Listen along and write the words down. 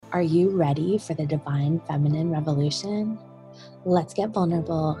Are you ready for the divine feminine revolution? Let's get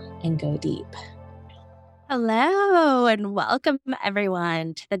vulnerable and go deep. Hello, and welcome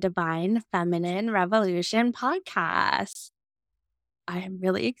everyone to the Divine Feminine Revolution podcast. I am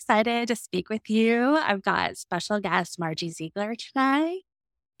really excited to speak with you. I've got special guest Margie Ziegler today,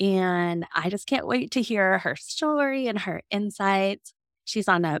 and I just can't wait to hear her story and her insights. She's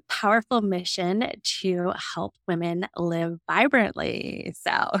on a powerful mission to help women live vibrantly.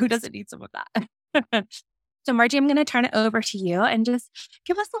 So, who doesn't need some of that? So, Margie, I'm going to turn it over to you and just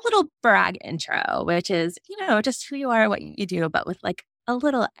give us a little brag intro, which is, just who you are, what you do, but with like a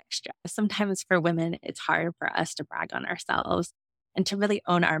little extra. Sometimes for women, it's hard for us to brag on ourselves and to really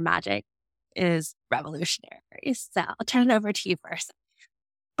own our magic is revolutionary. So, I'll turn it over to you first.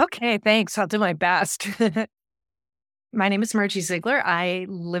 Okay, thanks. I'll do my best. My name is Margie Ziegler. I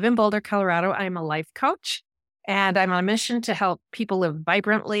live in Boulder, Colorado. I'm a life coach, and I'm on a mission to help people live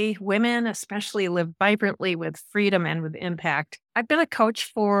vibrantly, women especially live vibrantly with freedom and with impact. I've been a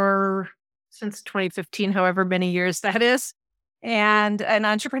coach since 2015, however many years that is, and an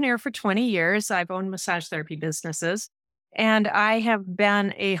entrepreneur for 20 years. I've owned massage therapy businesses, and I have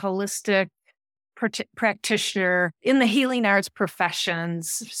been a holistic practitioner in the healing arts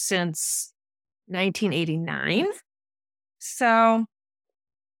professions since 1989. So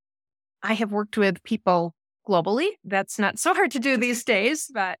I have worked with people globally. That's not so hard to do these days,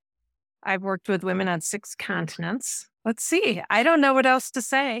 but I've worked with women on 6 continents. Let's see. I don't know what else to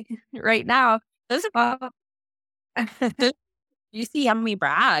say right now. You see yummy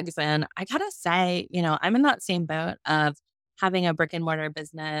brags. And I gotta say, I'm in that same boat of having a brick and mortar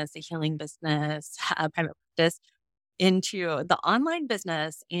business, a healing business, a private practice into the online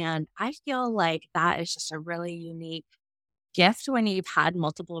business. And I feel like that is just a really unique gift when you've had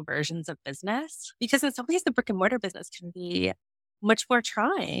multiple versions of business, because in some ways the brick and mortar business can be much more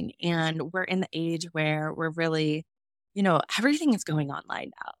trying. And we're in the age where we're really, everything is going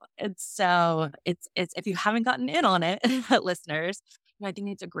online now. And so it's if you haven't gotten in on it, listeners, I think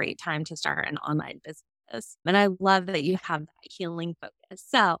it's a great time to start an online business. And I love that you have that healing focus.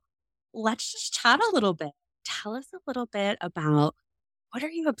 So let's just chat a little bit. Tell us a little bit about what are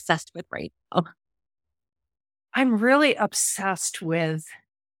you obsessed with right now? I'm really obsessed with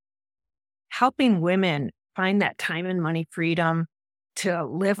helping women find that time and money freedom to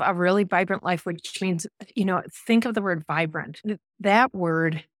live a really vibrant life, which means, think of the word vibrant. That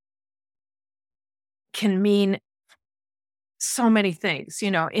word can mean so many things.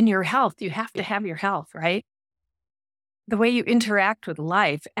 In your health, you have to have your health, right? The way you interact with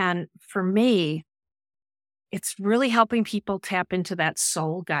life. And for me, it's really helping people tap into that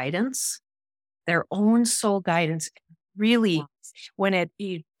soul guidance, their own soul guidance. Really, when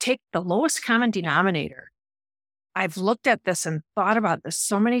you take the lowest common denominator, I've looked at this and thought about this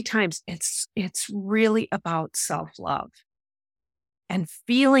so many times. It's really about self-love and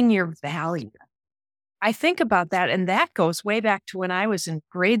feeling your value. I think about that, and that goes way back to when I was in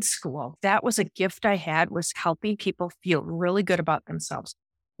grade school. That was a gift I had, was helping people feel really good about themselves,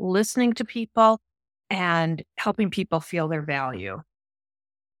 listening to people and helping people feel their value.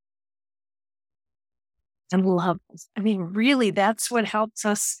 And love. I mean, really, that's what helps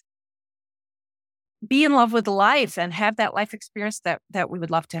us be in love with life and have that life experience that we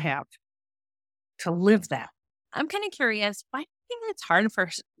would love to have, to live that. I'm kind of curious, why do you think it's hard for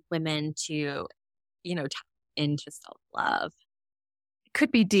women to, tap into self-love? It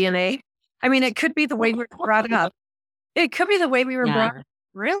could be DNA. I mean, it could be the way we were brought up. It could be the way we were brought up.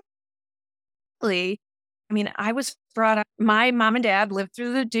 Really? I mean, I was brought up, my mom and dad lived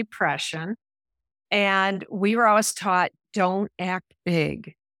through the Depression, and we were always taught, don't act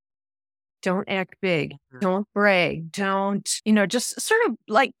big. Don't act big. Don't brag. Don't, just sort of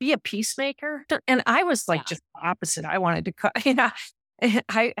like be a peacemaker. And I was like just the opposite. I wanted to,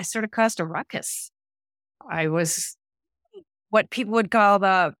 I sort of caused a ruckus. I was what people would call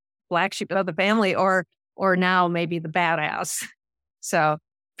the black sheep of the family, or now maybe the badass. So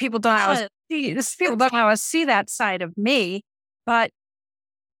people don't always see that side of me, but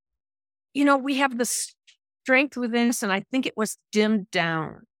we have the strength within us, and I think it was dimmed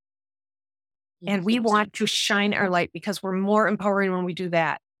down. And we want to shine our light because we're more empowering when we do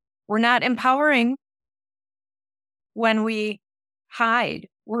that. We're not empowering when we hide.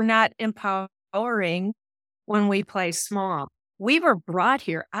 We're not empowering when we play small. We were brought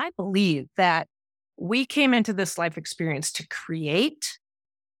here. I believe that we came into this life experience to create,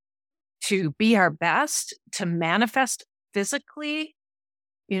 to be our best, to manifest physically.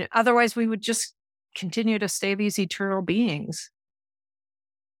 Otherwise we would just continue to stay these eternal beings.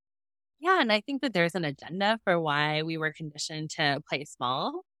 Yeah, and I think that there's an agenda for why we were conditioned to play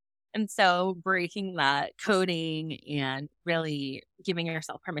small. And so breaking that coding and really giving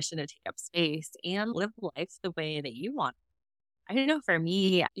yourself permission to take up space and live life the way that you want. I don't know for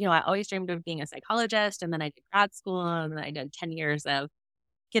me, I always dreamed of being a psychologist and then I did grad school and then I did 10 years of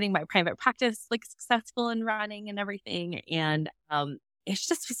getting my private practice like successful and running and everything. And it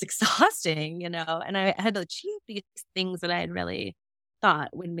just was exhausting, and I had to achieve these things that I had really thought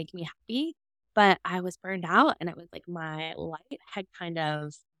would make me happy. But I was burned out and it was like my light had kind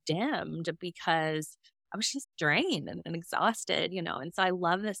of dimmed because I was just drained and exhausted, And so I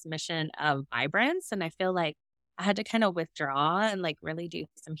love this mission of vibrance. And I feel like I had to kind of withdraw and like really do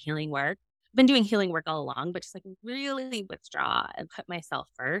some healing work. Been doing healing work all along, but just like really withdraw and put myself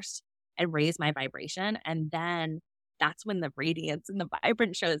first and raise my vibration. And then that's when the radiance and the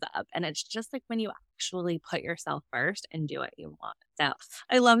vibrance shows up. And it's just like when you actually put yourself first and do what you want. So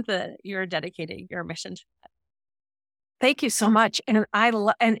I love that you're dedicating your mission to that. Thank you so much. And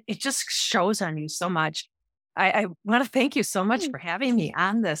and it just shows on you so much. I want to thank you so much Mm. for having me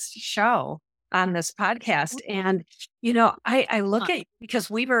on this show, on this podcast. And, I look at because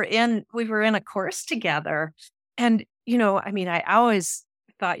we were in a course together. And, I mean, I always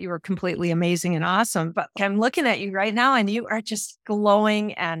thought you were completely amazing and awesome, but I'm looking at you right now and you are just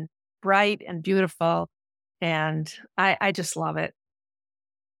glowing and bright and beautiful. And I just love it.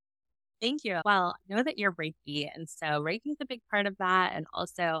 Thank you. Well, I know that you're Reiki, and so Reiki is a big part of that. And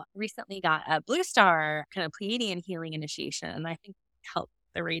also, recently got a Blue Star kind of Pleiadian healing initiation, and I think helped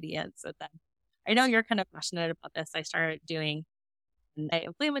the radiance with them. I know you're kind of passionate about this. I started doing an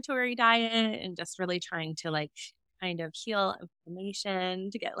inflammatory diet and just really trying to like kind of heal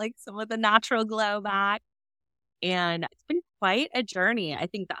inflammation to get like some of the natural glow back. And it's been quite a journey. I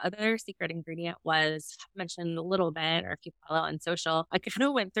think the other secret ingredient was mentioned a little bit, or if you follow on social, I kind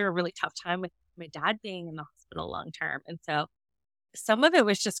of went through a really tough time with my dad being in the hospital long term. And so some of it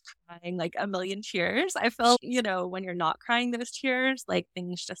was just crying like a million tears. I felt, when you're not crying those tears, like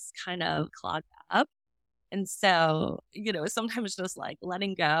things just kind of clog up. And so, sometimes just like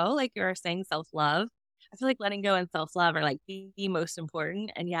letting go, like you were saying, self love. I feel like letting go and self love are like the most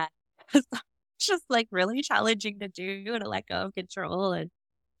important. And yet, it's just like really challenging to do to let go of control and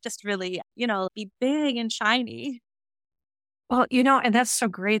just really, be big and shiny. Well, and that's so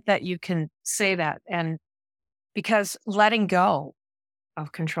great that you can say that. And because letting go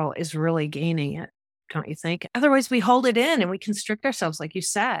of control is really gaining it, don't you think? Otherwise, we hold it in and we constrict ourselves, like you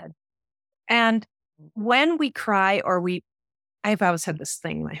said. And when we cry I've always had this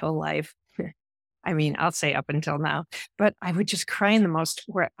thing my whole life. I mean, I'll say up until now, but I would just cry in the most,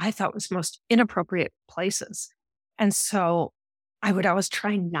 where I thought was most inappropriate places. And so I would always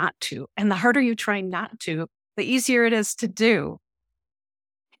try not to. And the harder you try not to, the easier it is to do.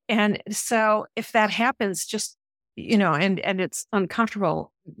 And so if that happens, just, and it's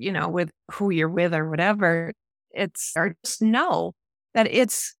uncomfortable, with who you're with or whatever, or just know that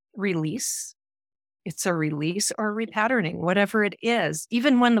it's release. It's a release or repatterning, whatever it is,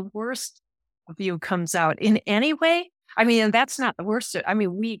 even when the worst of you comes out in any way. I mean, and that's not the worst. I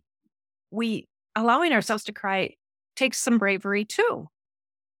mean, we allowing ourselves to cry takes some bravery too.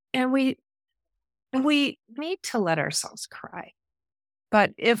 And we need to let ourselves cry.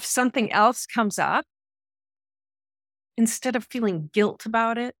 But if something else comes up, instead of feeling guilt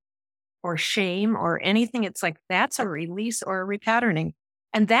about it or shame or anything, it's like that's a release or a repatterning.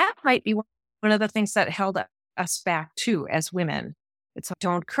 And that might be one of the things that held us back too as women. It's like,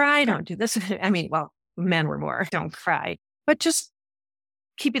 don't cry, don't do this. I mean, well, men were more, don't cry, but just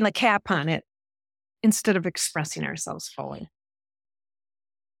keeping the cap on it instead of expressing ourselves fully.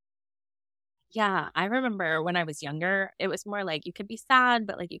 Yeah, I remember when I was younger, it was more like you could be sad,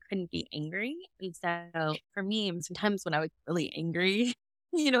 but like you couldn't be angry. And so for me, sometimes when I was really angry,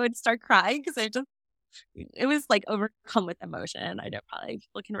 I'd start crying because it was like overcome with emotion. I know probably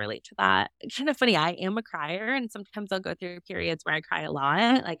people can relate to that. It's kind of funny. I am a crier, and sometimes I'll go through periods where I cry a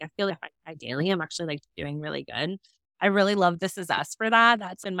lot. Like I feel like if I cry daily, I'm actually like doing really good. I really love This Is Us for that.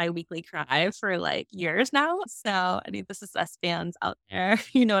 That's been my weekly cry for like years now. So any This Is Us fans out there,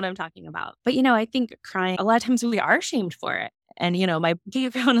 you know what I'm talking about. But I think crying, a lot of times we are shamed for it. And, my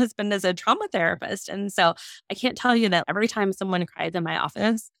own husband is a trauma therapist. And so I can't tell you that every time someone cries in my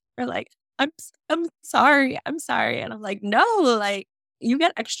office, we're like, I'm sorry. I'm sorry. And I'm like, no, like you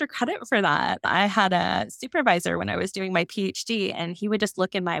get extra credit for that. I had a supervisor when I was doing my PhD, and he would just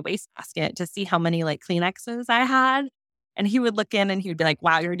look in my wastebasket to see how many like Kleenexes I had. And he would look in and he'd be like,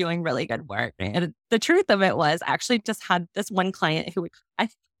 wow, you're doing really good work. And the truth of it was I actually just had this one client who would cry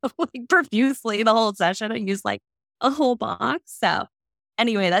like profusely the whole session and use like a whole box. So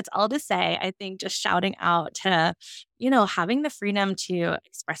anyway, that's all to say. I think just shouting out to, having the freedom to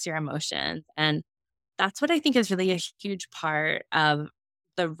express your emotions. And that's what I think is really a huge part of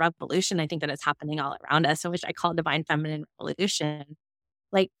the revolution I think that is happening all around us, and which I call divine feminine revolution.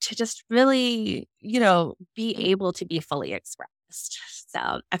 Like to just really, be able to be fully expressed.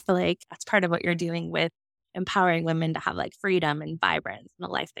 So I feel like that's part of what you're doing with empowering women to have like freedom and vibrance in the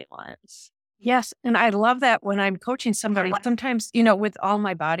life they want. Yes. And I love that when I'm coaching somebody, sometimes, with all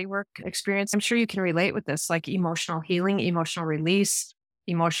my body work experience, I'm sure you can relate with this, like emotional healing, emotional release,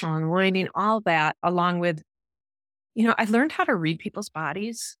 emotional unwinding, all that, along with, I learned how to read people's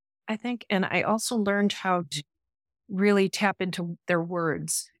bodies, I think. And I also learned how to really tap into their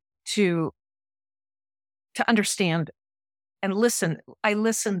words to understand and listen. I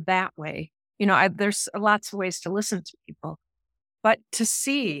listen that way. There's lots of ways to listen to people, but to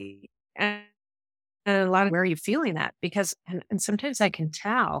see and a lot of where are you feeling that? Because, and sometimes I can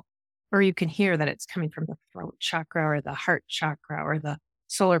tell, or you can hear that it's coming from the throat chakra or the heart chakra or the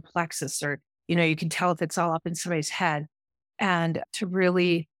solar plexus, or, you can tell if it's all up in somebody's head. And to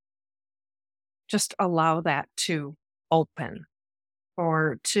really just allow that to open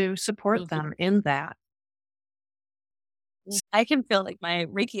or to support Mhm. them in that. I can feel like my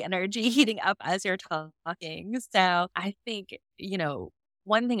Reiki energy heating up as you're talking. So I think,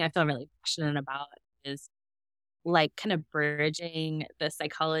 one thing I feel really passionate about is like kind of bridging the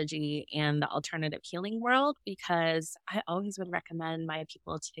psychology and the alternative healing world, because I always would recommend my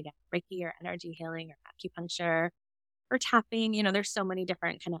people to get Reiki or energy healing or acupuncture or tapping. There's so many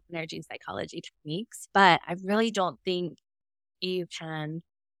different kind of energy psychology techniques, but I really don't think you can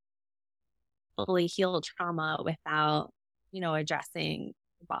fully heal trauma without, addressing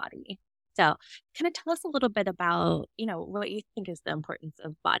the body. So kind of tell us a little bit about, what you think is the importance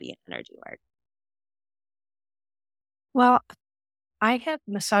of body and energy work. Well, I had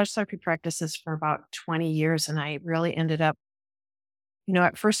massage therapy practices for about 20 years, and I really ended up,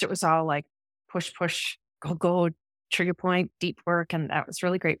 at first it was all like push, push, go, go, trigger point, deep work. And that was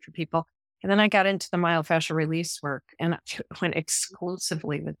really great for people. And then I got into the myofascial release work and I went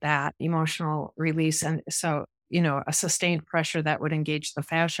exclusively with that emotional release. And so, a sustained pressure that would engage the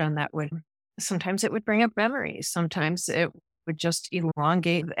fascia and that would sometimes it would bring up memories. Sometimes it would just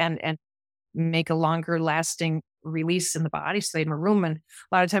elongate and make a longer lasting release in the body, stay in a room. And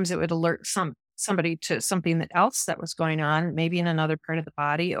a lot of times it would alert somebody to something else that was going on, maybe in another part of the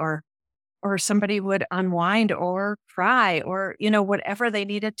body, or somebody would unwind or cry or, whatever they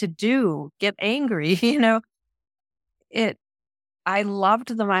needed to do, get angry, it I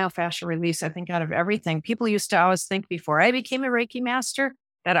loved the myofascial release, I think, out of everything. People used to always think before I became a Reiki master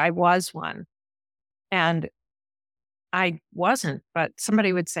that I was one. And I wasn't, but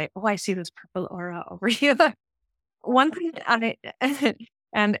somebody would say, "Oh, I see this purple aura over you." One thing I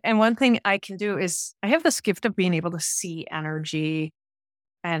and one thing I can do is I have this gift of being able to see energy,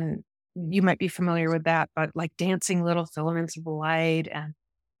 and you might be familiar with that, but like dancing little filaments of light and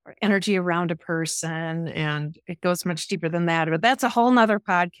or energy around a person, and it goes much deeper than that, but that's a whole nother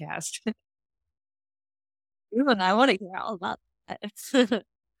podcast. Ooh, and I want to hear all about that.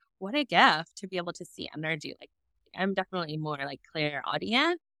 What a gift to be able to see energy. Like I'm definitely more like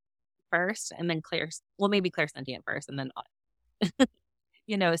clairaudient first and then well, maybe clairsentient first and then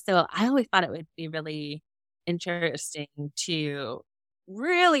so I always thought it would be really interesting to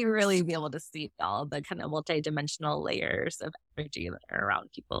really, really be able to see all the kind of multidimensional layers of energy that are around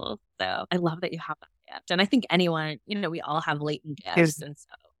people. So I love that you have that gift. And I think anyone, we all have latent Is gifts. And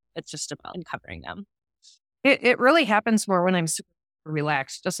so it's just about uncovering them. it really happens more when I'm super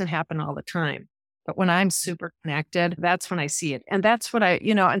relaxed. It doesn't happen all the time. But when I'm super connected, that's when I see it. And that's what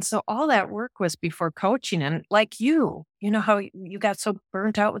and so all that work was before coaching. And like how you got so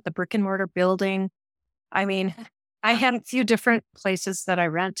burnt out with the brick and mortar building. I mean, I had a few different places that I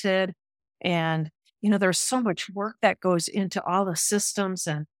rented and, there's so much work that goes into all the systems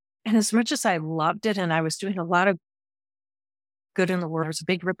and as much as I loved it and I was doing a lot of good in the world, there's a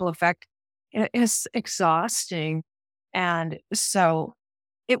big ripple effect. It's exhausting. And so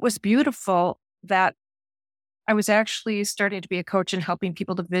it was beautiful that I was actually starting to be a coach and helping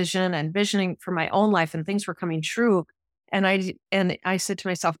people to vision and visioning for my own life and things were coming true. And I said to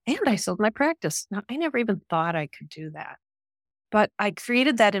myself, and I sold my practice. Now, I never even thought I could do that. But I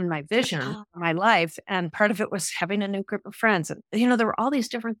created that in my vision, Oh, my life. And part of it was having a new group of friends. And, there were all these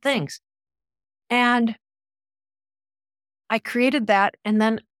different things. And I created that. And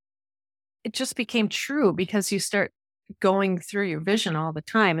then it just became true because you start going through your vision all the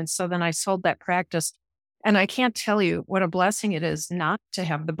time. And so then I sold that practice And I can't tell you what a blessing it is not to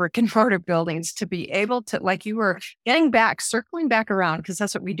have the brick and mortar buildings, to be able to, like you were circling back around, because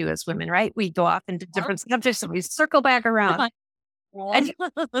that's what we do as women, right? We go off into different subjects and we circle back around. And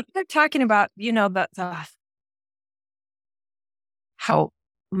they're talking about, how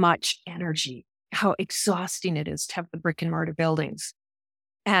much energy, how exhausting it is to have the brick and mortar buildings,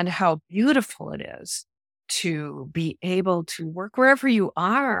 and how beautiful it is to be able to work wherever you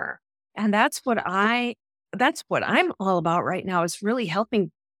are. And that's what I'm all about right now, is really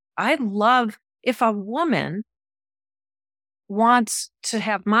helping. I love if a woman wants to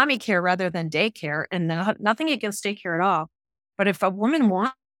have mommy care rather than daycare, and nothing against daycare at all. But if a woman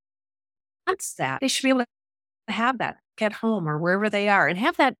wants that, they should be able to have that at home or wherever they are, and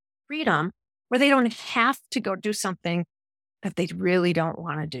have that freedom where they don't have to go do something that they really don't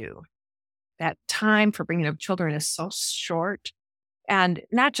want to do. That time for bringing up children is so short. And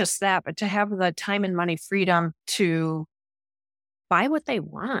not just that, but to have the time and money freedom to buy what they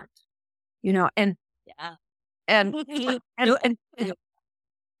want, and Yeah. and and and,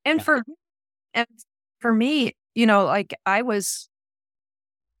 and for and for me, like I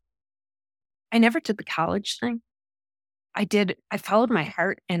never did the college thing. I followed my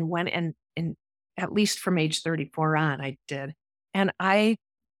heart and went and at least from age 34 on, I did. And I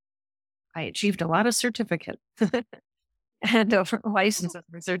achieved a lot of certificates and licenses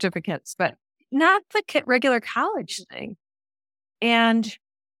and certificates, but not the regular college thing. And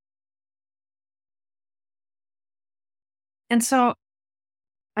so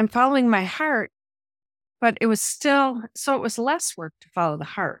I'm following my heart, but it was less work to follow the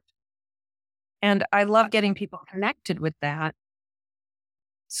heart. And I love getting people connected with that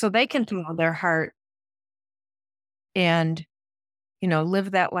so they can follow their heart and,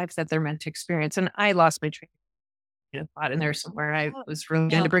 live that life that they're meant to experience. And I lost my train of thought in there somewhere. I was really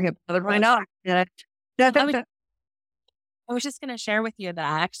going to bring up another point out. I was just going to share with you that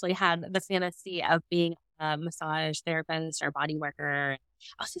I actually had the fantasy of being a massage therapist or body worker.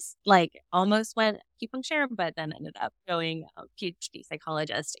 I was just like almost went acupuncture, but then ended up going PhD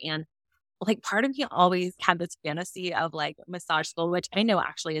psychologist. And like part of me always had this fantasy of like massage school, which I know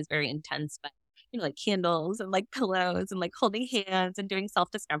actually is very intense, but like candles and like pillows and like holding hands and doing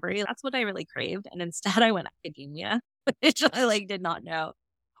self-discovery. That's what I really craved. And instead I went academia, which I like did not know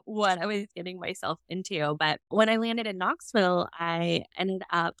what I was getting myself into. But when I landed in Knoxville, I ended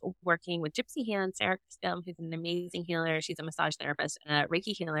up working with Gypsy Hand, Sarah Christum, who's an amazing healer. She's a massage therapist and a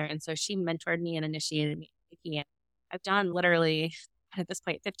Reiki healer. And so she mentored me and initiated me in Reiki. I've done literally at this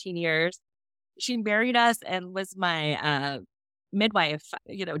point 15 years. She married us and was my midwife,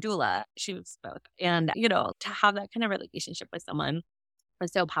 doula. She was both. And, to have that kind of relationship with someone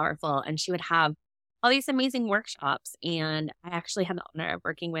was so powerful. And she would have all these amazing workshops. And I actually had the honor of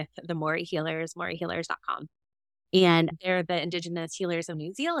working with the Maori Healers, MaoriHealers.com. And they're the Indigenous healers of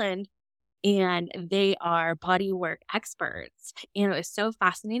New Zealand. And they are body work experts. And it was so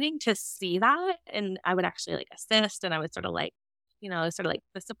fascinating to see that. And I would actually like assist, and I would sort of like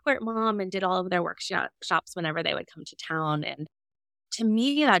the support mom, and did all of their workshops whenever they would come to town. And to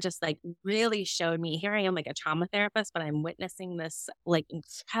me, that just like really showed me, here I am like a trauma therapist, but I'm witnessing this like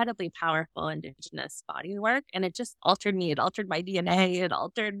incredibly powerful Indigenous body work. And it just altered me. It altered my DNA. It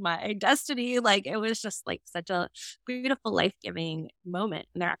altered my destiny. Like it was just like such a beautiful, life-giving moment.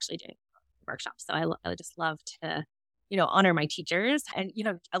 And they're actually doing workshops. So I just love to, honor my teachers. And,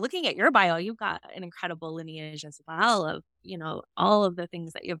 looking at your bio, you've got an incredible lineage as well of, all of the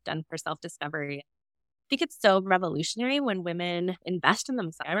things that you've done for self-discovery. I think it's so revolutionary when women invest in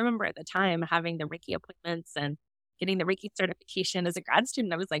themselves. I remember at the time having the Reiki appointments and getting the Reiki certification as a grad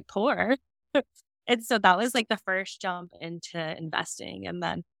student. I was like poor. And so that was like the first jump into investing. And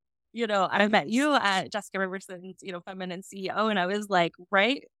then, I met you at Jessica Riverson's, Feminine CEO. And I was like,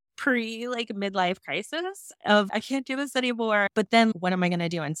 right pre like midlife crisis of I can't do this anymore. But then what am I going to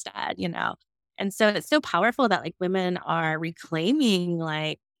do instead? And so it's so powerful that like women are reclaiming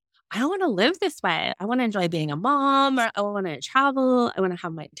like, I don't want to live this way. I want to enjoy being a mom, or I want to travel. I want to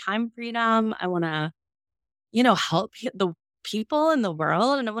have my time freedom. I want to, help the people in the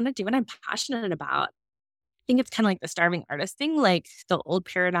world, and I want to do what I'm passionate about. I think it's kind of like the starving artist thing. Like the old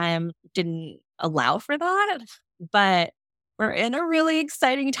paradigm didn't allow for that, but we're in a really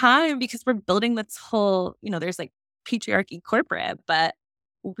exciting time because we're building this whole, there's like patriarchy corporate, but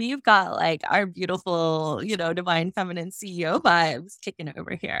we've got like our beautiful, divine feminine CEO vibes kicking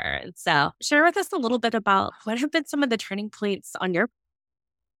over here. And so share with us a little bit about what have been some of the turning points on your.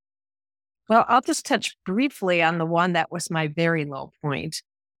 Well, I'll just touch briefly on the one that was my very low point.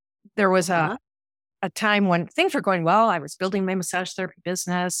 There was a time when things were going well. I was building my massage therapy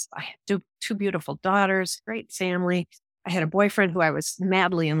business. I had two beautiful daughters, great family. I had a boyfriend who I was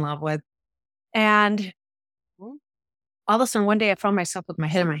madly in love with. And all of a sudden, one day I found myself with my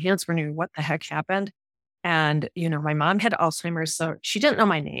head in my hands wondering what the heck happened. And, my mom had Alzheimer's, so she didn't know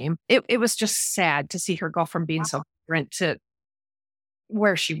my name. It was just sad to see her go from being so different to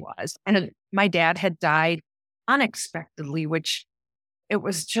where she was. And my dad had died unexpectedly, which it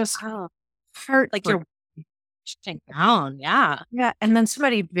was just Wow. Like heartbreaking. you're shutting down. Yeah. Yeah. And then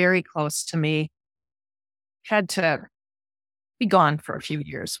somebody very close to me had to be gone for a few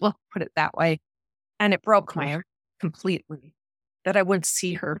years. We'll put it that way. And it broke my heart completely that I wouldn't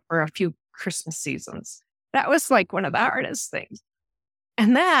see her for a few Christmas seasons. That was like one of the hardest things.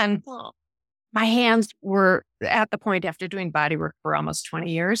 And then Oh, my hands were at the point after doing body work for almost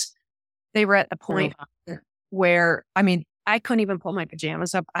 20 years. They were at the point where, I couldn't even pull my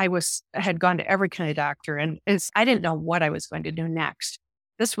pajamas up. I had gone to every kind of doctor and I didn't know what I was going to do next.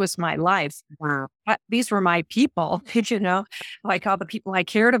 This was my life. wow. These were my people, like all the people I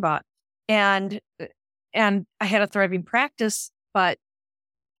cared about. And I had a thriving practice, but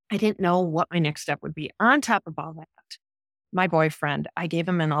I didn't know what my next step would be. On top of all that, my boyfriend, I gave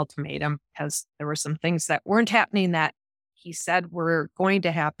him an ultimatum because there were some things that weren't happening that he said were going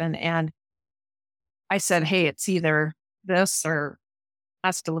to happen. And I said, hey, it's either this or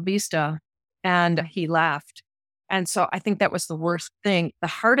hasta la vista. And he laughed. And so I think that was the worst thing, the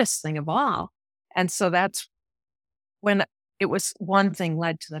hardest thing of all. And so that's when it was one thing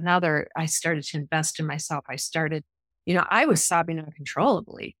led to another. I started to invest in myself. I was sobbing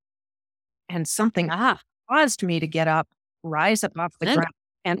uncontrollably. And something caused me to get up, rise up off the ground,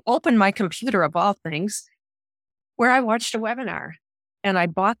 and open my computer of all things, where I watched a webinar. And I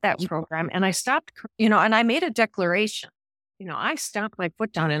bought that program and I stopped, and I made a declaration. I stomped my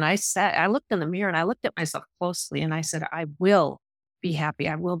foot down and I looked in the mirror and I looked at myself closely and I said, I will be happy.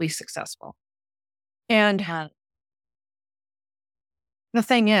 I will be successful. And the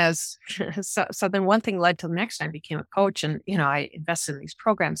thing is, so then one thing led to the next. I became a coach and, I invested in these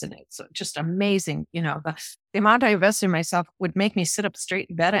programs and it's just amazing. The amount I invested in myself would make me sit up straight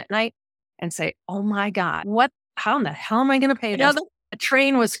in bed at night and say, oh my God, how in the hell am I going to pay this? A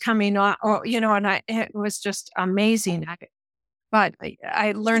train was coming on, and it was just amazing. But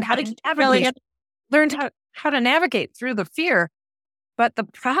I learned how to navigate through the fear. But the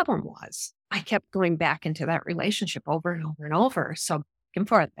problem was I kept going back into that relationship over and over and over. So back and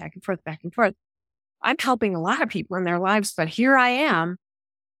forth, back and forth, back and forth. I'm helping a lot of people in their lives, but here I am.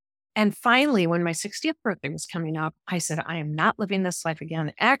 And finally, when my 60th birthday was coming up, I said, I am not living this life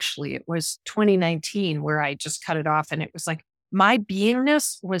again. Actually, it was 2019 where I just cut it off. And it was like my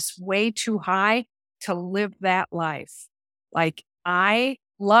beingness was way too high to live that life. Like I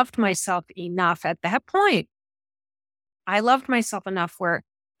loved myself enough at that point. I loved myself enough where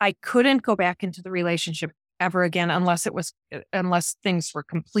I couldn't go back into the relationship ever again unless things were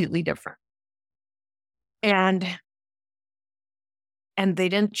completely different. And they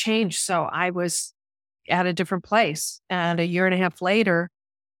didn't change. So I was at a different place. And a year and a half later,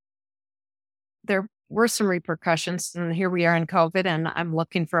 there were some repercussions. And here we are in COVID, and I'm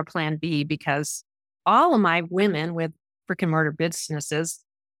looking for a plan B because all of my women with brick and mortar businesses,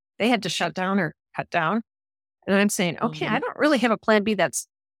 they had to shut down or cut down. And I'm saying, okay, I don't really have a plan B that's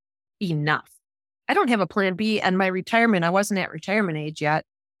enough. I don't have a plan B. And my retirement, I wasn't at retirement age yet.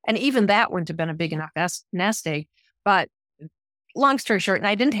 And even that wouldn't have been a big enough nest egg. But long story short, and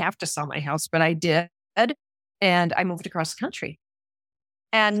I didn't have to sell my house, but I did. And I moved across the country.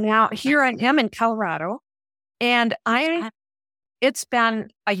 And now here I am in Colorado. And it's been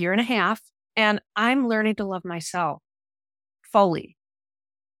a year and a half, and I'm learning to love myself fully.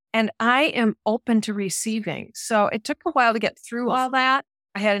 And I am open to receiving. So it took a while to get through all that.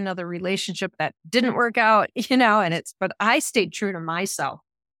 I had another relationship that didn't work out, but I stayed true to myself.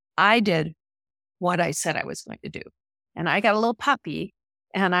 I did what I said I was going to do. And I got a little puppy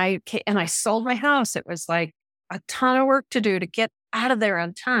and I sold my house. It was like a ton of work to do to get out of there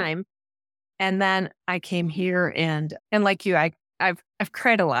on time. And then I came here and like you, I've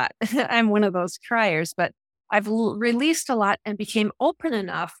cried a lot. I'm one of those criers, but I've released a lot and became open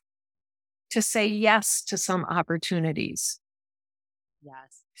enough to say yes to some opportunities.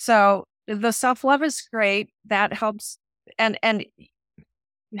 Yes. So the self-love is great. That helps. And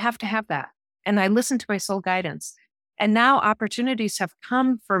you have to have that. And I listen to my soul guidance. And now opportunities have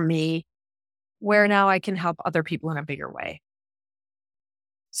come for me where now I can help other people in a bigger way.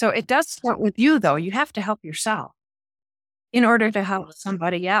 So it does start with you, though. You have to help yourself in order to help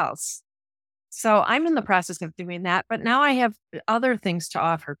somebody else. So I'm in the process of doing that. But now I have other things to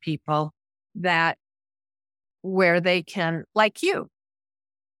offer people that where they can, like you,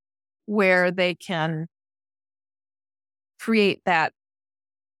 where they can create that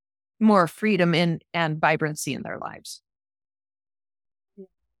more freedom and vibrancy in their lives.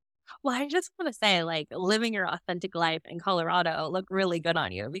 Well, I just want to say, like, living your authentic life in Colorado look really good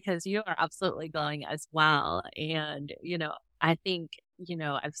on you because you are absolutely going as well. And, I think,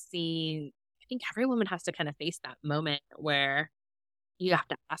 I think every woman has to kind of face that moment where you have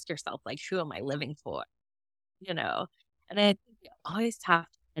to ask yourself, like, who am I living for? You know? And I think we always have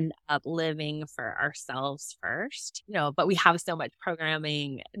to end up living for ourselves first, but we have so much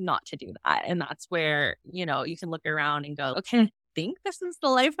programming not to do that. And that's where, you can look around and go, okay, I think this is the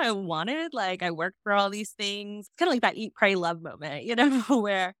life I wanted. Like I worked for all these things. Kind of like that eat, pray, love moment,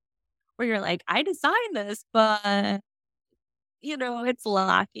 where you're like, I designed this, but it's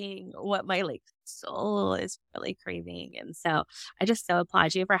lacking what my like soul is really craving. And so I just so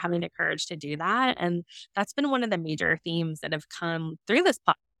applaud you for having the courage to do that. And that's been one of the major themes that have come through this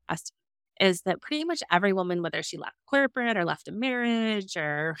podcast is that pretty much every woman, whether she left corporate or left a marriage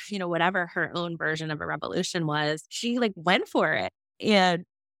or, whatever her own version of a revolution was, she like went for it. And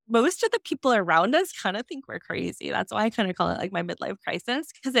most of the people around us kind of think we're crazy. That's why I kind of call it like my midlife crisis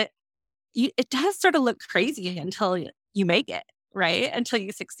because it does sort of look crazy until you make it, right? Until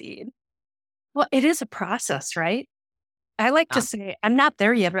you succeed. Well, it is a process, right? I like to Yeah. say I'm not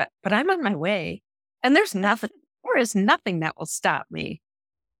there yet, but I'm on my way. And there is nothing that will stop me.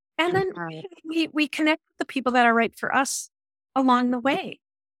 And then Right. we connect with the people that are right for us along the way.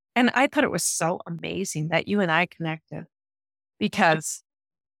 And I thought it was so amazing that you and I connected because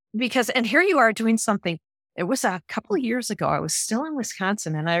and here you are doing something. It was a couple of years ago. I was still in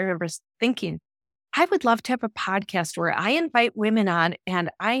Wisconsin and I remember thinking, I would love to have a podcast where I invite women on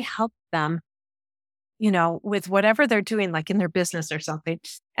and I help them, with whatever they're doing, like in their business or something.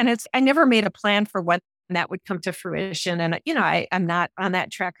 And I never made a plan for when that would come to fruition. And, I'm not on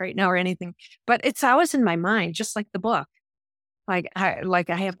that track right now or anything, but it's always in my mind, just like the book. Like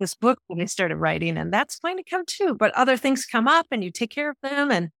I have this book that I started writing and that's going to come too, but other things come up and you take care of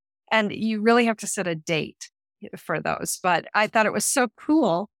them and you really have to set a date for those. But I thought it was so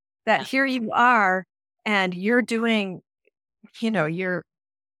cool that here you are and you're doing, you're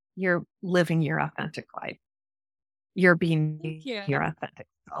living your authentic life. You're Thank being you. your authentic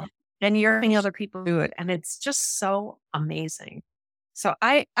self and you're having other people do it. And it's just so amazing. So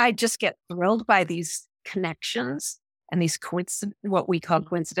I just get thrilled by these connections and these what we call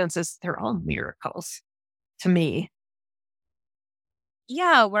coincidences. They're all miracles to me.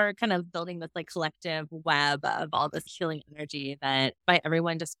 Yeah, we're kind of building this like collective web of all this healing energy that by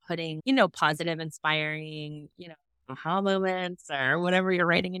everyone just putting, positive, inspiring, aha moments or whatever you're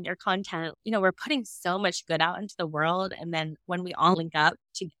writing in your content, we're putting so much good out into the world. And then when we all link up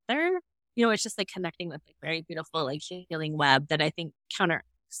together, it's just like connecting with like very beautiful, like healing web that I think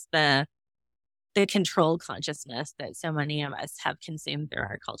counteracts the control consciousness that so many of us have consumed through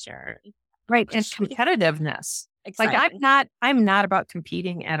our culture. Right. And competitiveness. Like Exciting. I'm not about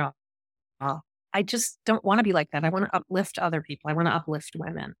competing at all. I just don't want to be like that. I want to uplift other people. I want to uplift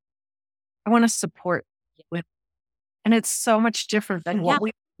women. I want to support women. And it's so much different than Yeah. what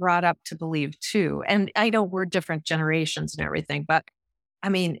we brought up to believe too. And I know we're different generations and everything, but I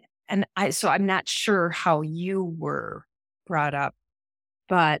mean, so I'm not sure how you were brought up,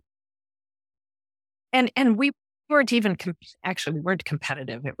 but, and we weren't even, actually, we weren't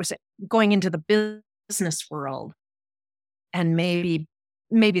competitive. It was going into the business world. And maybe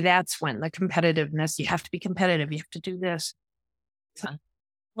that's when the competitiveness, you have to be competitive. You have to do this. Yeah.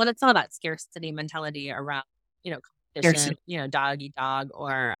 Well, it's all that scarcity mentality around, There's competition, dog eat dog,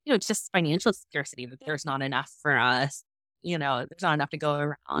 or, it's just financial scarcity that there's not enough for us, there's not enough to go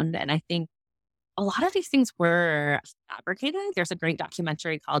around. And I think a lot of these things were fabricated. There's a great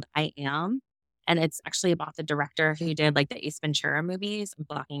documentary called I Am, and it's actually about the director who did like the Ace Ventura movies. I'm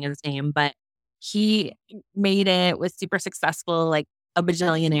blocking his name, but he made it, was super successful, like a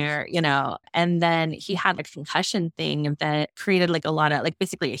bajillionaire, and then he had a concussion thing that created like a lot of like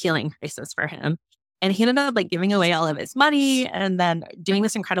basically a healing crisis for him. And he ended up like giving away all of his money and then doing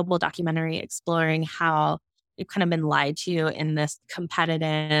this incredible documentary exploring how we've kind of been lied to in this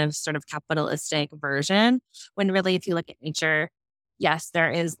competitive sort of capitalistic version. When really, if you look at nature, yes,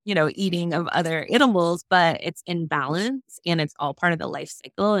 there is, eating of other animals, but it's in balance and it's all part of the life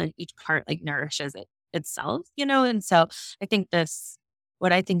cycle and each part like nourishes itself, And so I think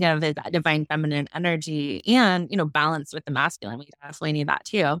what I think of is that divine feminine energy and, balance with the masculine. We definitely need that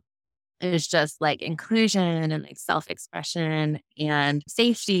too. It's just like inclusion and like self-expression and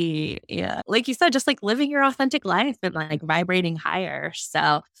safety. Yeah. Like you said, just like living your authentic life and like vibrating higher.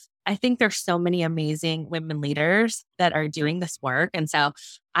 So I think there's so many amazing women leaders that are doing this work. And so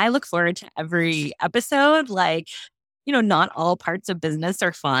I look forward to every episode. Like, not all parts of business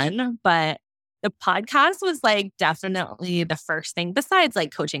are fun, but the podcast was like definitely the first thing besides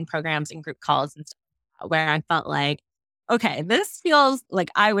like coaching programs and group calls and stuff where I felt like, okay, this feels like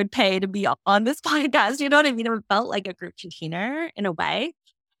I would pay to be on this podcast. You know what I mean? It felt like a group container in a way.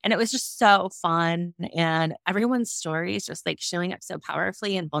 And it was just so fun. And everyone's stories, just like showing up so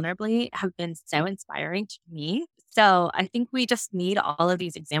powerfully and vulnerably, have been so inspiring to me. So I think we just need all of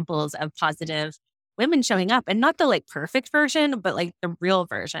these examples of positive women showing up, and not the like perfect version, but like the real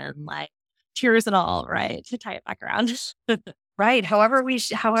version, like tears and all, right? To tie it back around. Right. However we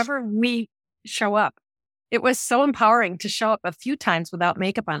show up. It was so empowering to show up a few times without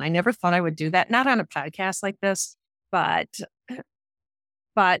makeup on. I never thought I would do that. Not on a podcast like this, but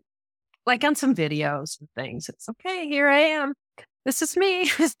but like on some videos and things. It's okay. Here I am. This is me.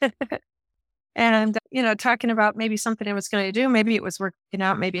 And, talking about maybe something I was going to do. Maybe it was working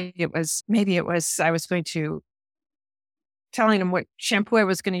out. Maybe it was I was going to telling them what shampoo I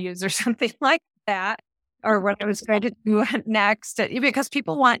was going to use or something like that, or what I was going to do next. Because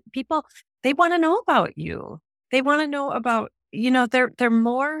they want to know about you. They want to know about, they're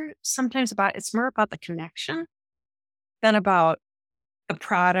more sometimes it's more about the connection than about the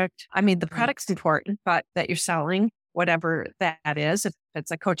product. I mean, the product's important, but that you're selling, whatever that is, if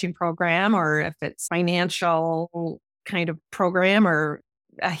it's a coaching program or if it's financial kind of program or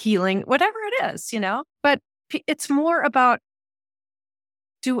a healing, whatever it is, but it's more about,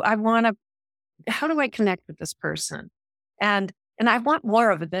 how do I connect with this person? And I want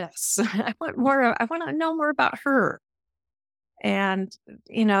more of this. I want to know more about her. And,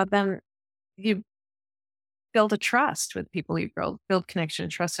 then you build a trust with people, you build connection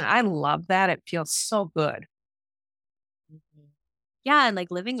and trust. And I love that. It feels so good. Mhm. Yeah, and like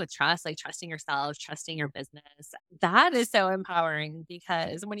living with trust, like trusting yourself, trusting your business. That is so empowering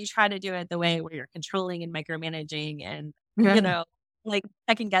because when you try to do it the way where you're controlling and micromanaging and, you Yeah. know, like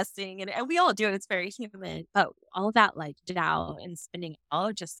second guessing, and we all do it, it's very human. But all of that like doubt and spinning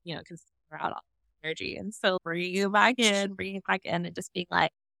out just, can clear out all the energy. And so bringing it back in, and just being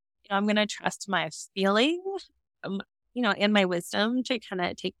like, I'm going to trust my feeling, um, and my wisdom to kind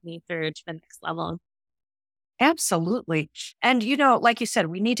of take me through to the next level. Absolutely. And, like you said,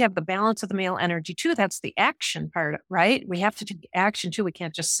 we need to have the balance of the male energy too. That's the action part, right? We have to take action too. We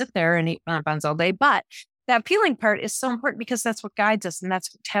can't just sit there and eat bonbons all day. But that feeling part is so important because that's what guides us and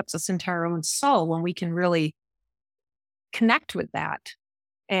that's what taps us into our own soul when we can really connect with that.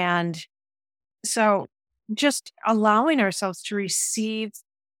 And so just allowing ourselves to receive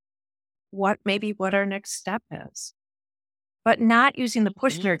what our next step is, but not using the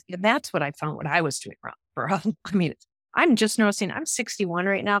push Mhm. energy. And that's what I found what I was doing wrong for. I mean, I'm just noticing I'm 61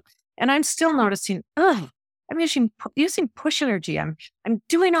 right now and I'm still noticing, I'm using push energy. I'm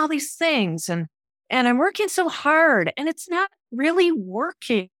doing all these things and I'm working so hard and it's not really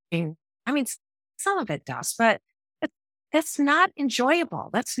working. I mean, some of it does, but it, that's not enjoyable.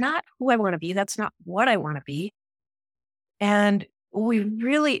 That's not who I want to be. That's not what I want to be. And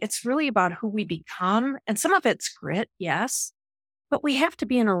it's really about who we become. And some of it's grit, yes, but we have to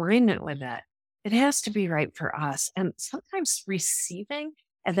be in alignment with it. It has to be right for us. And sometimes receiving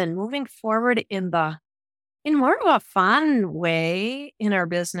and then moving forward in more of a fun way in our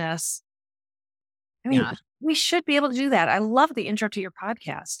business. I mean, Yeah. we should be able to do that. I love the intro to your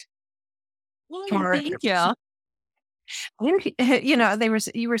podcast. Well, For thank you.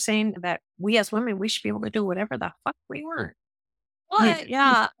 you were saying that we as women, we should be able to do whatever the fuck we want. I What?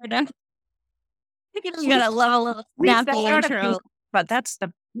 Yeah. I know. You mean, gotta love a little we said snappy out of intro. but that's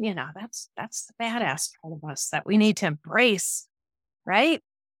that's the badass part of us that we need to embrace, right?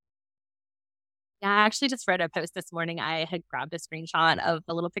 Yeah, I actually just read a post this morning. I had grabbed a screenshot of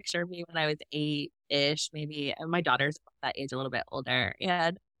a little picture of me when I was 8-ish, maybe. And my daughter's about that age, a little bit older.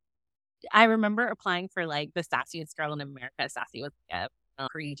 And I remember applying for like the sassiest girl in America. Sassy was like a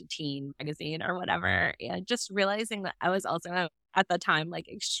pre-teen magazine or whatever. And just realizing that I was also at the time like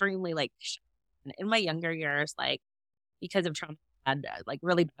extremely like in my younger years, like because of trauma, I had like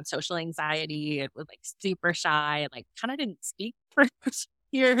really bad social anxiety. It was like super shy and like kind of didn't speak for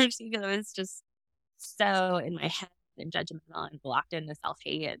years. It was just so in my head and judgmental and blocked into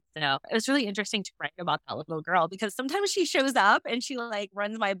self-hate. So it was really interesting to write about that little girl because sometimes she shows up and she like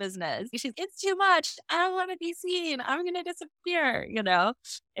runs my business. It's too much. I don't want to be seen. I'm going to disappear.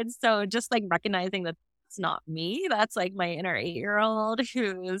 And so just like recognizing that it's not me. That's like my inner 8-year-old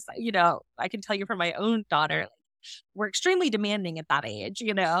who's, I can tell you from my own daughter, like, we're extremely demanding at that age,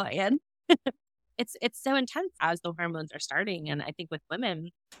 and it's so intense as the hormones are starting. And I think with women,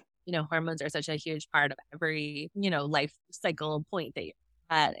 hormones are such a huge part of every, life cycle point that you're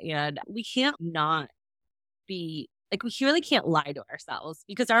at. And we can't not be like, we really can't lie to ourselves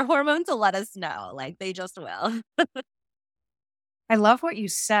because our hormones will let us know, like they just will. I love what you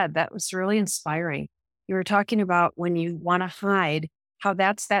said. That was really inspiring. You were talking about when you want to hide, how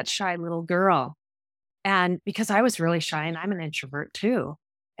that's that shy little girl. And because I was really shy and I'm an introvert too.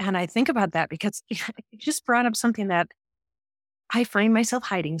 And I think about that because you just brought up something that I find myself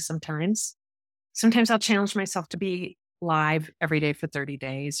hiding sometimes. Sometimes I'll challenge myself to be live every day for 30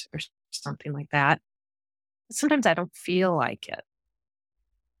 days or something like that. Sometimes I don't feel like it.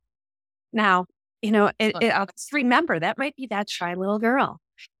 Now, I'll just remember that might be that shy little girl.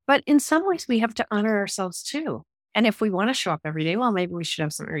 But in some ways, we have to honor ourselves too. And if we want to show up every day, well, maybe we should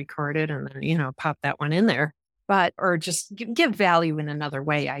have something recorded and then, pop that one in there. But, or just give value in another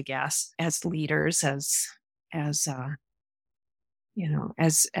way, I guess, as leaders, as, as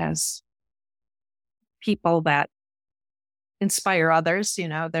people that inspire others,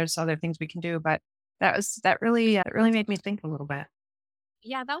 there's other things we can do. But that really made me think a little bit.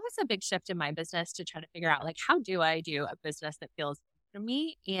 Yeah, that was a big shift in my business to try to figure out like how do I do a business that feels good to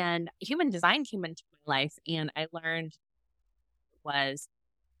me? And human design came into my life and I learned was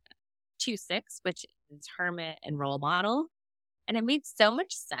 2-6, which is hermit and role model. And it made so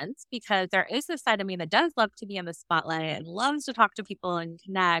much sense because there is this side of me that does love to be in the spotlight and loves to talk to people and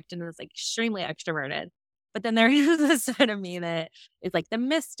connect and is like extremely extroverted. But then there is this side of me that is like the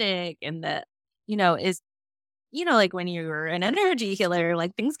mystic and the, is like when you're an energy healer,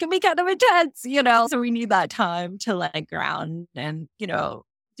 like things can be kind of intense. So we need that time to like ground and,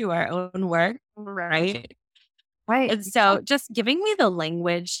 do our own work. Right. Right. And so just giving me the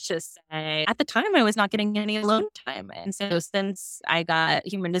language to say, at the time, I was not getting any alone time. And so since I got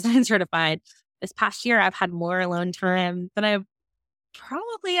human design certified this past year, I've had more alone time than I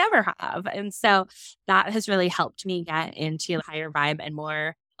probably ever have. And so that has really helped me get into a higher vibe and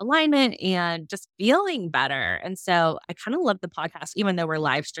more alignment and just feeling better. And so I kind of love the podcast, even though we're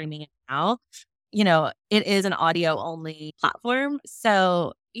live streaming it now. It is an audio only platform.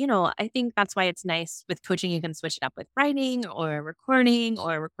 So, I think that's why it's nice with coaching. You can switch it up with writing or recording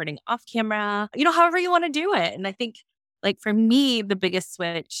off camera, however you want to do it. And I think, like, for me, the biggest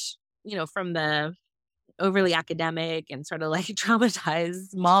switch, from the overly academic and sort of like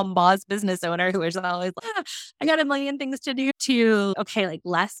traumatized mom boss business owner who was always like, I got a million things to do to, okay, like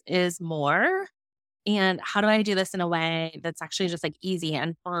less is more. And how do I do this in a way that's actually just like easy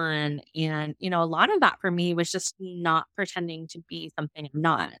and fun? And, a lot of that for me was just not pretending to be something I'm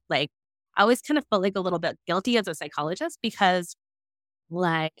not. Like, I always kind of felt like a little bit guilty as a psychologist because,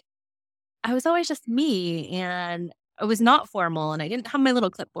 like, I was always just me and I was not formal and I didn't have my little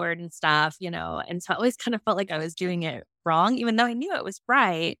clipboard and stuff. And so I always kind of felt like I was doing it wrong, even though I knew it was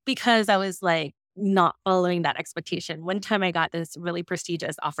right because I was like not following that expectation. One time I got this really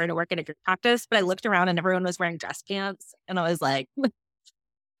prestigious offer to work at a group practice, but I looked around and everyone was wearing dress pants. And I was like,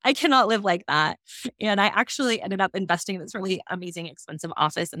 I cannot live like that. And I actually ended up investing in this really amazing, expensive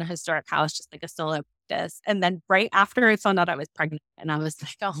office in a historic house, just like a solo practice. And then right after I found out I was pregnant, and I was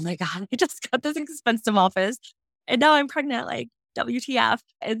like, oh my God, I just got this expensive office. And now I'm pregnant, like WTF.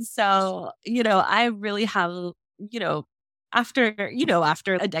 And so, I really have, you know, after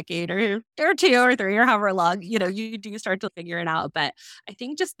a decade or two or three or however long, you do start to figure it out. But I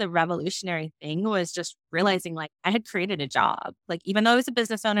think just the revolutionary thing was just realizing like I had created a job. Like even though I was a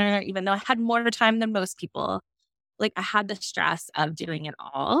business owner, even though I had more time than most people, like I had the stress of doing it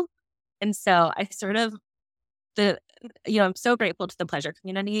all. And so I sort of the I'm so grateful to the pleasure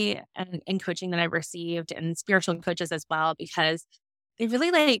community and coaching that I've received and spiritual coaches as well, because they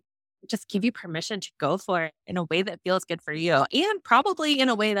really like just give you permission to go for it in a way that feels good for you and probably in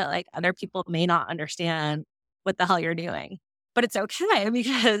a way that like other people may not understand what the hell you're doing. But it's okay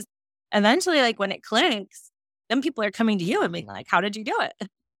because eventually like when it clicks, then people are coming to you and being like, how did you do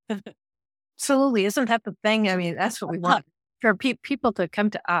it? Absolutely. Isn't that the thing? I mean, that's what we want for people to come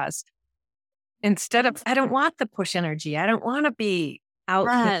to us instead of, I don't want the push energy. I don't want to be out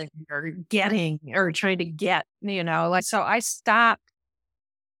Right. or getting or trying to get, like, so I stopped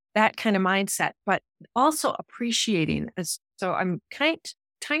that kind of mindset, but also appreciating. So I'm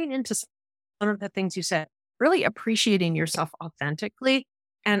tying into some of the things you said, really appreciating yourself authentically.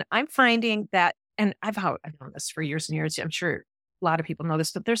 And I'm finding that, and I've known this for years and years. I'm sure a lot of people know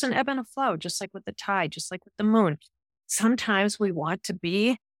this, but there's an ebb and a flow, just like with the tide, just like with the moon. Sometimes we want to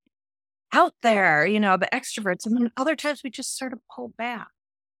be out there, the extroverts, and then other times we just sort of pull back.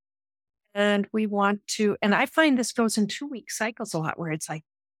 And we want to, and I find this goes in 2-week cycles a lot where it's like,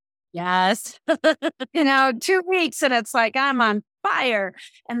 Yes. 2 weeks and it's like, I'm on fire.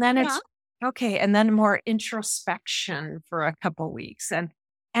 And then Yeah. it's okay. And then more introspection for a couple weeks.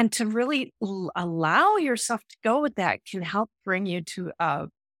 And to really allow yourself to go with that can help bring you to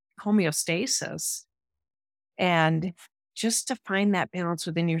homeostasis and just to find that balance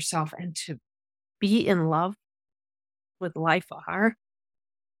within yourself and to be in love with life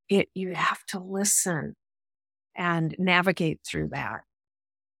you have to listen and navigate through that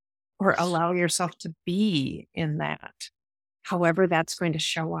or allow yourself to be in that, however that's going to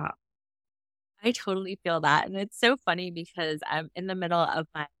show up. I totally feel that. And it's so funny because I'm in the middle of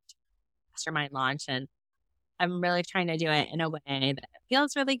my mastermind launch and I'm really trying to do it in a way that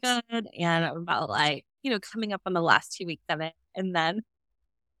feels really good. And I'm about like, coming up on the last 2 weeks of it. And then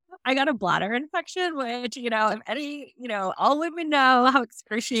I got a bladder infection, which, if any, all women know how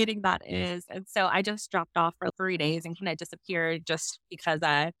excruciating that is. And so I just dropped off for 3 days and kind of disappeared just because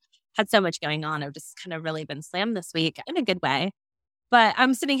I had so much going on. I've just kind of really been slammed this week in a good way. But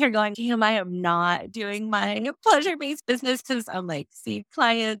I'm sitting here going, damn, I am not doing my pleasure-based business because I'm like seeing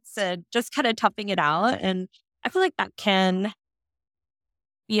clients and just kind of toughing it out. And I feel like that can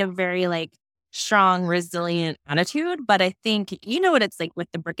be a very like strong, resilient attitude. But I think, what it's like with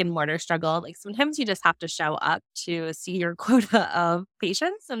the brick and mortar struggle. Like sometimes you just have to show up to see your quota of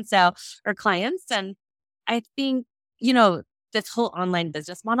patients or clients. And I think, this whole online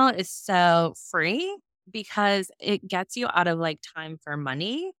business model is so free because it gets you out of like time for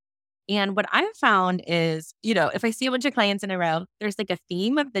money. And what I've found is, if I see a bunch of clients in a row, there's like a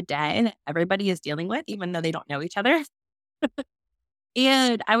theme of the day that everybody is dealing with, even though they don't know each other.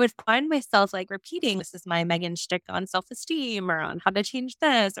 And I would find myself like repeating, this is my Megan shtick on self-esteem or on how to change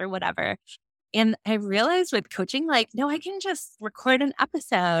this or whatever. And I realized with coaching, like, no, I can just record an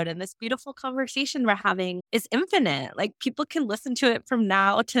episode and this beautiful conversation we're having is infinite. Like people can listen to it from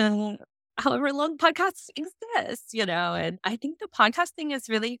now to however long podcasts exist, and I think the podcast thing is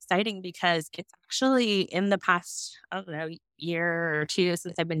really exciting because it's actually in the past, I don't know, year or two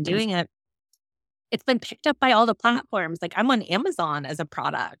since I've been doing it. It's been picked up by all the platforms. Like I'm on Amazon as a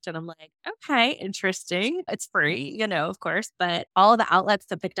product and I'm like, okay, interesting. It's free, of course, but all the outlets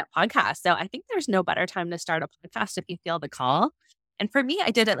have picked up podcasts. So I think there's no better time to start a podcast if you feel the call. And for me,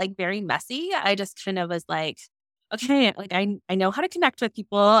 I did it like very messy. I just kind of was like, okay, like I know how to connect with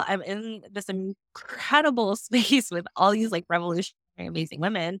people. I'm in this incredible space with all these like revolutionary, amazing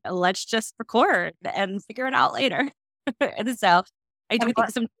women. Let's just record and figure it out later. And so I do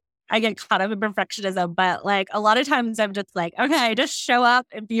think I get caught up in perfectionism, but like a lot of times I'm just like, okay, just show up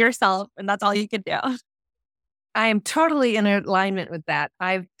and be yourself. And that's all you can do. I am totally in alignment with that.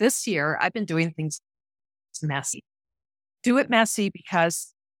 This year, I've been doing things messy. Do it messy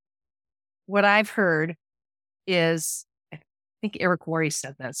because what I've heard is, I think Eric Worre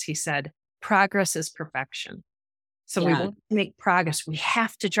said this. He said, progress is perfection. So we want to make progress. We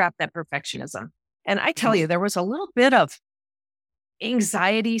have to drop that perfectionism. And I tell you, there was a little bit of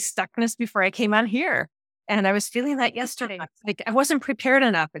anxiety, stuckness before I came on here. And I was feeling that yesterday. Like I wasn't prepared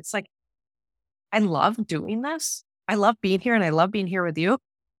enough. It's like, I love doing this. I love being here and I love being here with you.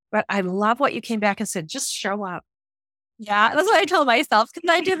 But I love what you came back and said, just show up. Yeah, that's what I tell myself because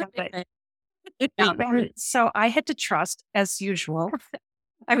I do that. So I had to trust as usual.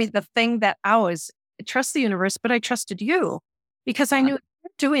 I mean, the thing that I always trust the universe, but I trusted you because I knew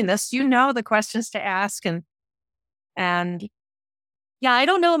doing this, the questions to ask and yeah, I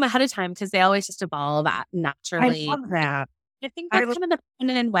don't know them ahead of time because they always just evolve naturally. I love that. I think that's kind of the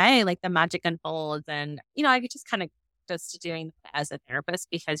feminine way, like the magic unfolds. And, I could just kind of just doing that as a therapist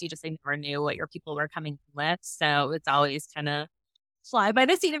because you just never knew what your people were coming with. So it's always kind of fly by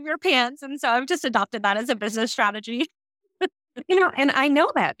the seat of your pants. And so I've just adopted that as a business strategy. And I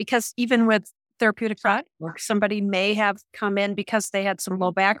know that because even with therapeutic work, somebody may have come in because they had some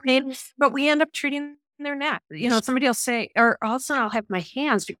low back pain, but we end up treating their neck. Somebody will say, or also I'll have my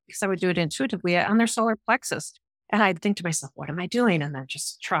hands because I would do it intuitively on their solar plexus. And I'd think to myself, what am I doing? And then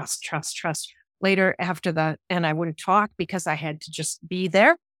just trust. Later after that, and I wouldn't talk because I had to just be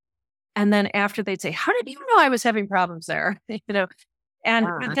there. And then after they'd say, how did you know I was having problems there? And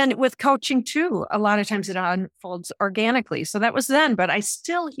but then with coaching too, a lot of times it unfolds organically. So that was then, but I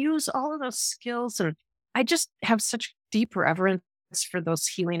still use all of those skills. And I just have such deep reverence for those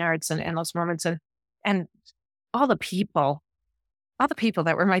healing arts and those moments and all the people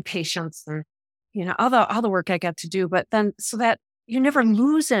that were my patients and, all the work I got to do. But then so that you never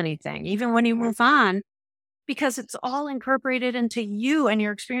lose anything, even when you move on, because it's all incorporated into you and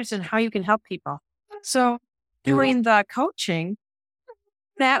your experience and how you can help people. So doing the coaching,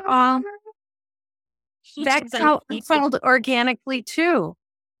 that unfolded organically too.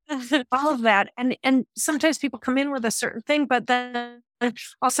 all of that. And sometimes people come in with a certain thing, but then all of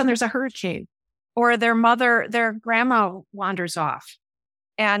a sudden there's a hurricane or their grandma wanders off.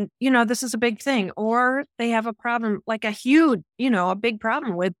 And, this is a big thing. Or they have a problem, like a big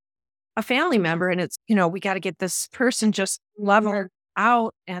problem with a family member. And it's, we got to get this person just leveled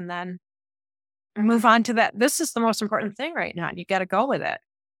out and then move on to that. This is the most important thing right now. And you got to go with it.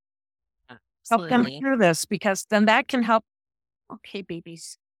 Help them Absolutely. through this because then that can help. Okay,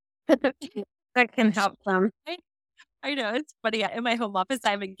 babies. That can help them. I know it's funny. In my home office,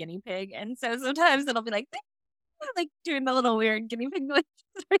 I'm a guinea pig, and so sometimes it'll be like doing the little weird guinea pig noise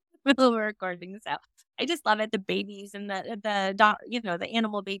in the middle of a recording. So I just love it. The babies and the dog, the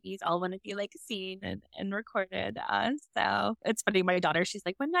animal babies all want to be like seen and recorded. So it's funny. My daughter, she's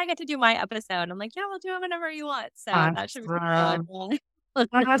like, "When do I get to do my episode?" I'm like, "Yeah, we'll do it whenever you want." So that should be Awesome. fun.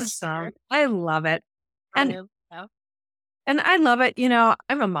 Awesome. I love it. And So, and I love it.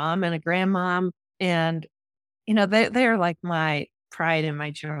 I'm a mom and a grandmom, and they're like my pride and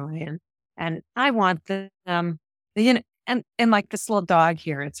my joy, and I want them, and like this little dog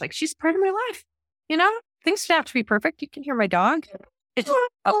here. It's like she's part of my life. Things don't have to be perfect. You can hear my dog.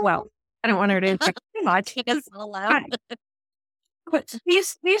 Oh well, I don't want her to interact too much. it's so loud. But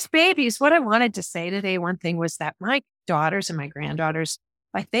these babies, what I wanted to say today, one thing was that my daughters and my granddaughters,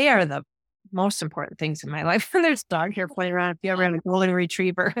 like they are the most important things in my life. And there's a dog here playing around. If you ever have a golden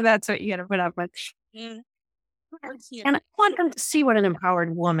retriever, that's what you got to put up with. Mm, And I want them to see what an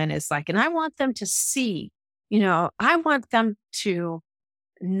empowered woman is like. And I want them to see, I want them to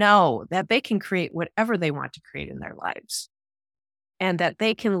know that they can create whatever they want to create in their lives and that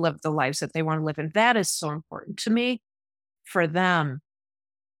they can live the lives that they want to live. And that is so important to me for them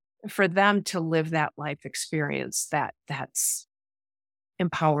to live that life experience that's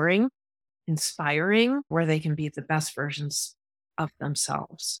empowering, inspiring, where they can be the best versions of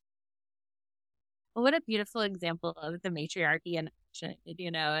themselves. Well, what a beautiful example of the matriarchy in action,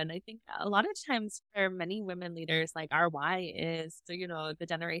 and I think a lot of times for many women leaders, like our why is, so, the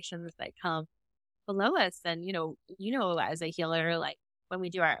generations that come below us. And, as a healer, like when we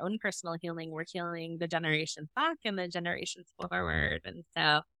do our own personal healing, we're healing the generations back and the generations forward. And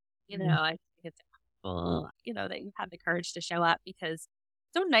so, I think it's incredible, that you have the courage to show up because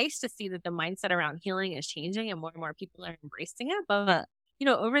it's so nice to see that the mindset around healing is changing and more people are embracing it. But,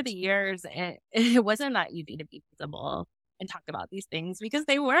 over the years, it wasn't that easy to be visible and talk about these things because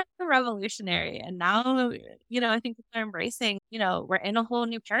they weren't revolutionary. And now, I think people are embracing, we're in a whole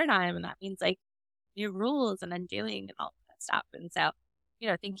new paradigm. And that means like new rules and undoing and all that stuff. And so,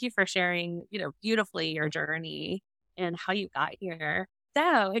 thank you for sharing, beautifully your journey and how you got here.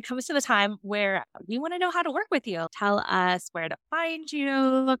 So it comes to the time where we want to know how to work with you. Tell us where to find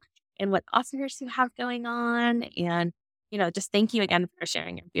you and what offers you have going on. And, just thank you again for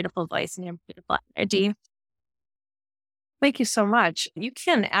sharing your beautiful voice and your beautiful energy. Thank you so much. You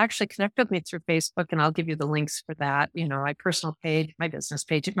can actually connect with me through Facebook and I'll give you the links for that. My personal page, my business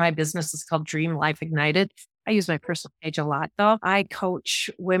page. My business is called Dream Life Ignited. I use my personal page a lot though. I coach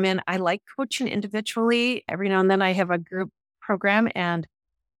women. I like coaching individually. Every now and then I have a group program and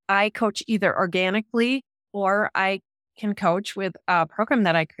I coach either organically or I can coach with a program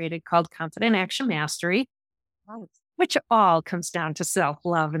that I created called Confident Action Mastery, which all comes down to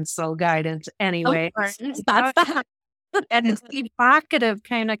self-love and soul guidance anyway. That's that. And it's evocative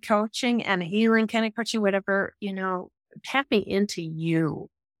kind of coaching and healing kind of coaching, whatever, tapping into you.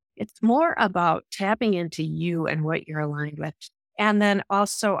 It's more about tapping into you and what you're aligned with. And then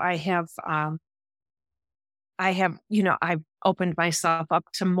also I've opened myself up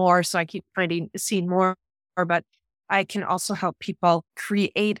to more. So I keep seeing more, but I can also help people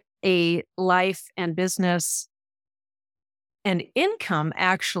create a life and business and income.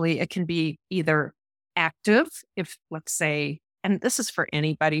 Actually, it can be either active, if let's say, and this is for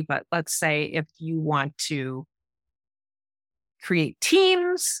anybody, but let's say if you want to create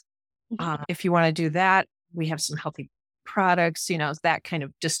teams, if you want to do that, we have some healthy products, that kind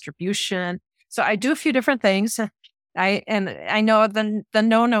of distribution. So I do a few different things. I know the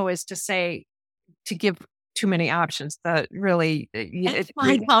no is to give too many options. That really,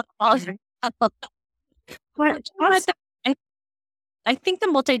 I think the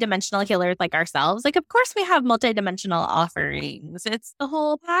multidimensional healers like ourselves, like, of course we have multidimensional offerings. It's the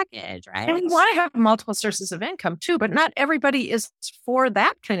whole package, right? And we want to have multiple sources of income too, but not everybody is for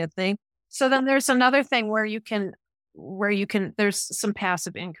that kind of thing. So then there's another thing where there's some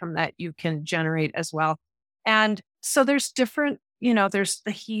passive income that you can generate as well. And so there's different, there's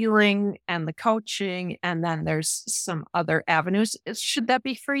the healing and the coaching, and then there's some other avenues. Should that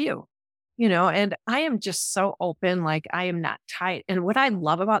be for you? and I am just so open. Like, I am not tied. And what I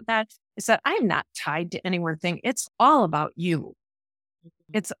love about that is that I'm not tied to any one thing. It's all about you.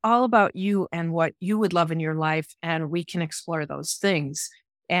 It's all about you and what you would love in your life. And we can explore those things.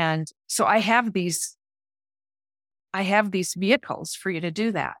 And so I have these vehicles for you to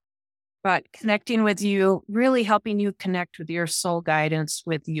do that. But connecting with you, really helping you connect with your soul guidance,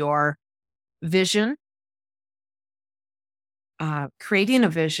 with your vision, creating a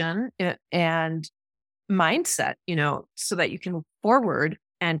vision and mindset, so that you can move forward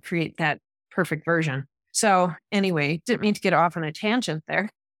and create that perfect version. So anyway, didn't mean to get off on a tangent there.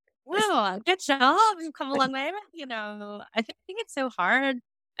 Wow, good job. You've come a long way. I think it's so hard,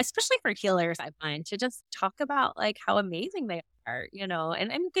 especially for healers, I find, to just talk about like how amazing they are,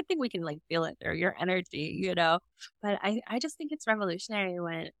 and good thing we can like feel it through your energy. But I just think it's revolutionary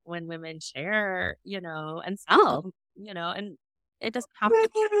when women share, and sell, and it doesn't have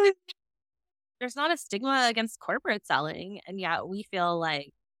to, there's not a stigma against corporate selling. And yet we feel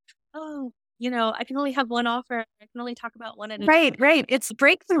like, oh, I can only have one offer. I can only talk about one at a Right, right. It's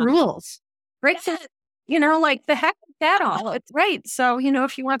break the time. rules. Break the, like the heck with that all. It's right. So,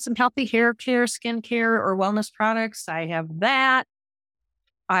 if you want some healthy hair care, skin care, or wellness products, I have that.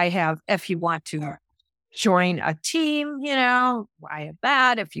 I have, if you want to join a team, I have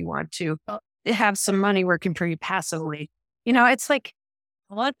that. If you want to have some money working for you passively, it's like,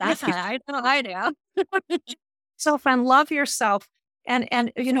 What that? I know I do. so fun. Love yourself. And,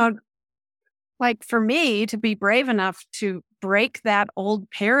 like for me to be brave enough to break that old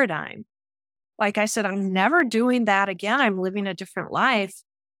paradigm. Like I said, I'm never doing that again. I'm living a different life.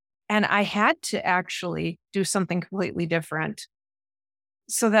 And I had to actually do something completely different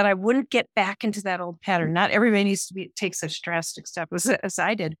so that I wouldn't get back into that old pattern. Not everybody needs to take such drastic steps as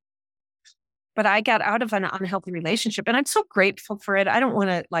I did. But I got out of an unhealthy relationship and I'm so grateful for it. I don't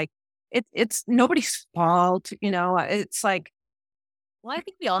want to it's nobody's fault. It's like, Well, I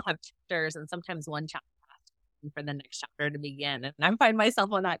think we all have chapters, and sometimes one chapter has to for the next chapter to begin. And I find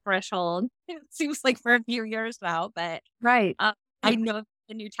myself on that threshold. It seems like for a few years now, but right. I know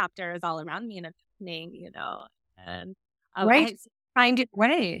the new chapter is all around me and it's happening, and Right. Find your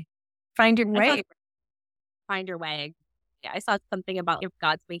way. Find your way. Find your way. Yeah, I saw something about if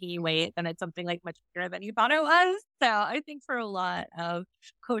God's making you wait, then it's something like much bigger than you thought it was. So I think for a lot of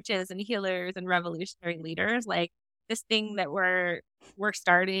coaches and healers and revolutionary leaders, like this thing that we're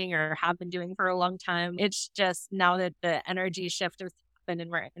starting or have been doing for a long time, it's just now that the energy shift has happened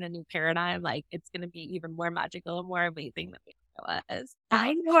and we're in a new paradigm, like it's going to be even more magical and more amazing than we thought it was.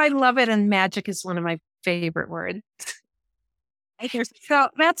 I know, I love it. And magic is one of my favorite words. So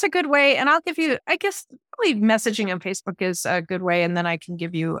that's a good way. And I'll give you, I guess, probably messaging on Facebook is a good way. And then I can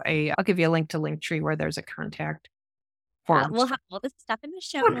give you I'll give you a link to Linktree where there's a contact form. We'll have all this stuff in the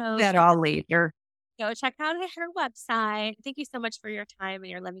show notes. That all later. Go check out her website. Thank you so much for your time and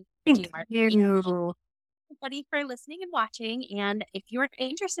your loving Thank you. Everybody for listening and watching. And if you're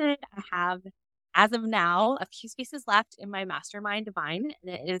interested, I have, as of now, a few spaces left in my Mastermind Divine.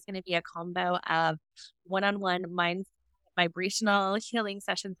 And it is going to be a combo of one-on-one mind vibrational healing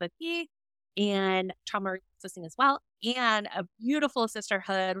sessions with me and trauma processing as well. And a beautiful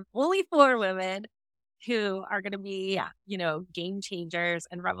sisterhood, fully for women who are going to be, game changers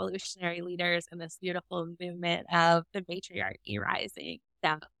and revolutionary leaders in this beautiful movement of the patriarchy rising.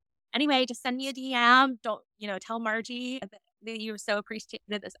 So anyway, just send me a DM. Don't, tell Margie that you so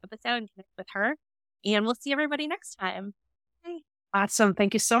appreciated this episode and connect with her. And we'll see everybody next time. Bye. Awesome.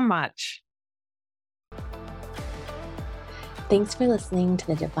 Thank you so much. Thanks for listening to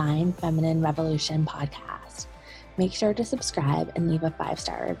the Divine Feminine Revolution podcast. Make sure to subscribe and leave a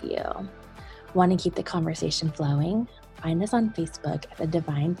 5-star review. Want to keep the conversation flowing? Find us on Facebook at the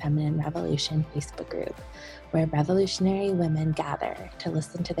Divine Feminine Revolution Facebook group, where revolutionary women gather to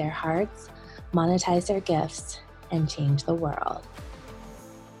listen to their hearts, monetize their gifts, and change the world.